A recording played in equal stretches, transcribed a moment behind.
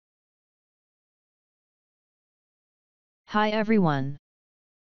Hi everyone.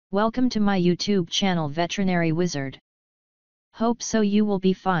 Welcome to my YouTube channel Veterinary Wizard. Hope so you will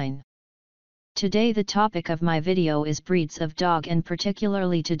be fine. Today the topic of my video is breeds of dog, and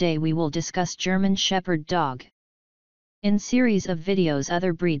particularly today we will discuss German Shepherd dog. In series of videos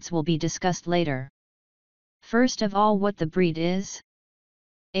other breeds will be discussed later. First of all, what the breed is?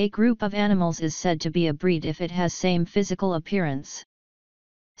 A group of animals is said to be a breed if it has same physical appearance,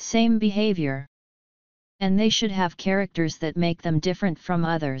 same behavior, and they should have characters that make them different from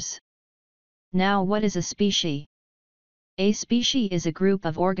others. Now, what is a species? A species is a group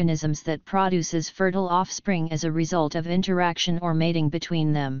of organisms that produces fertile offspring as a result of interaction or mating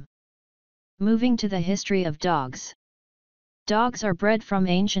between them. Moving to the history of dogs. Dogs are bred from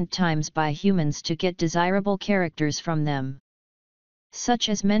ancient times by humans to get desirable characters from them, such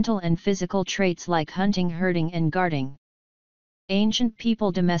as mental and physical traits like hunting, herding and guarding. Ancient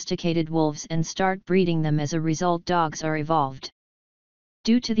people domesticated wolves and start breeding them. As a result, dogs are evolved.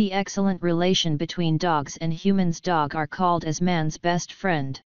 Due to the excellent relation between dogs and humans, dogs are called as man's best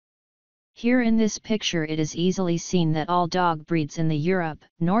friend. Here in this picture it is easily seen that all dog breeds in the Europe,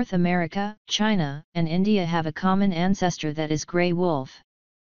 North America, China, and India have a common ancestor, that is grey wolf.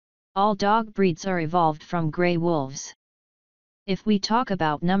 All dog breeds are evolved from grey wolves. If we talk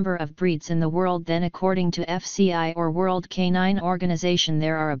about number of breeds in the world, then according to FCI or World Canine Organization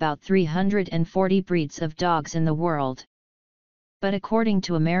there are about 340 breeds of dogs in the world. But according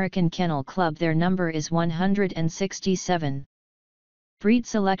to American Kennel Club their number is 167. Breed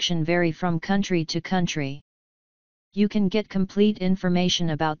selection vary from country to country. You can get complete information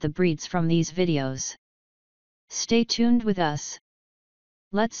about the breeds from these videos. Stay tuned with us.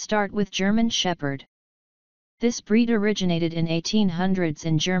 Let's start with German Shepherd. This breed originated in 1800s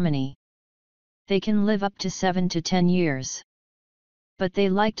in Germany. They can live up to 7 to 10 years. But they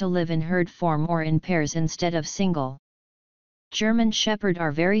like to live in herd form or in pairs instead of single. German Shepherd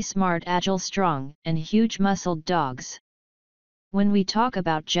are very smart, agile, strong, and huge muscled dogs. When we talk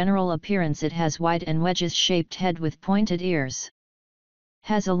about general appearance, it has wide and wedges-shaped head with pointed ears.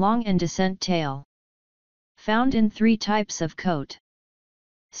 Has a long and decent tail. Found in 3 types of coat: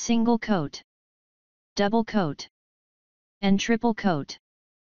 single coat, double coat, and triple coat.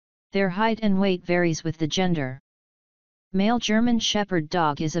 Their height and weight varies with the gender. Male German Shepherd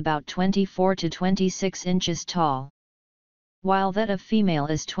dog is about 24 to 26 inches tall, while that of female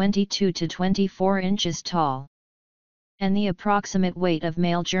is 22 to 24 inches tall. And the approximate weight of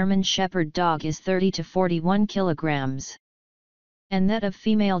male German Shepherd dog is 30 to 41 kilograms. And that of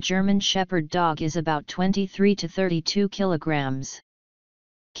female German Shepherd dog is about 23 to 32 kilograms.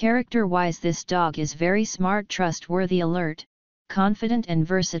 Character-wise, this dog is very smart, trustworthy, alert, confident and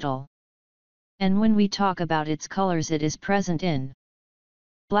versatile. And when we talk about its colors, it is present in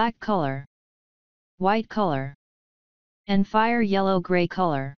black color, white color, and fire yellow-gray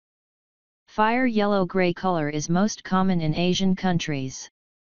color. Fire yellow-gray color is most common in Asian countries.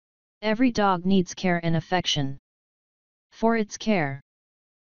 Every dog needs care and affection. For its care,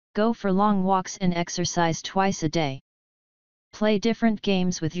 go for long walks and exercise twice a day. Play different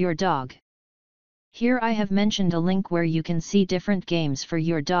games with your dog. Here I have mentioned a link where you can see different games for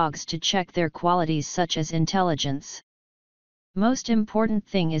your dogs to check their qualities such as intelligence. Most important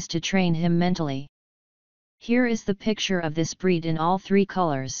thing is to train him mentally. Here is the picture of this breed in all 3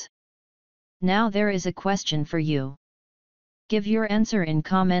 colors. Now there is a question for you. Give your answer in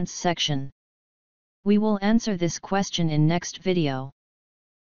comments section. We will answer this question in next video.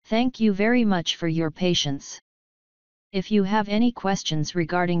 Thank you very much for your patience. If you have any questions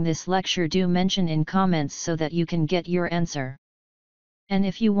regarding this lecture, do mention in comments so that you can get your answer. And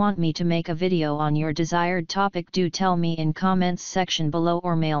if you want me to make a video on your desired topic, do tell me in comments section below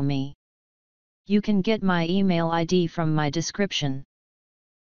or mail me. You can get my email ID from my description.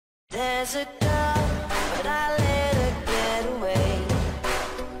 There's a girl, but I let her get away.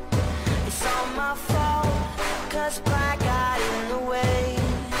 It's all my fault, 'cause pride got in the way.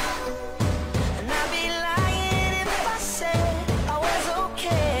 And I'd be lying if I said I was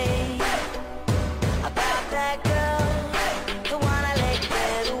okay about that girl, the one I let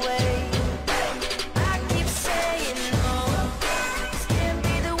get away. I keep saying no, this can't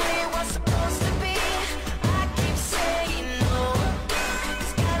be the way it was supposed to be. I keep saying no,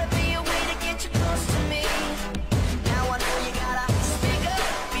 there's gotta be a way to get you close.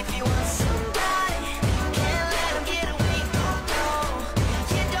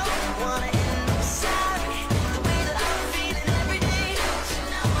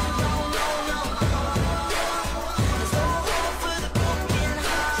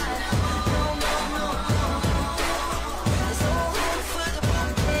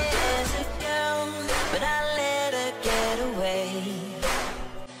 away.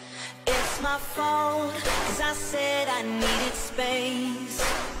 It's my fault, 'cause I said I needed space,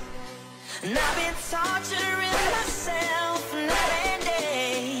 and I've been torturing myself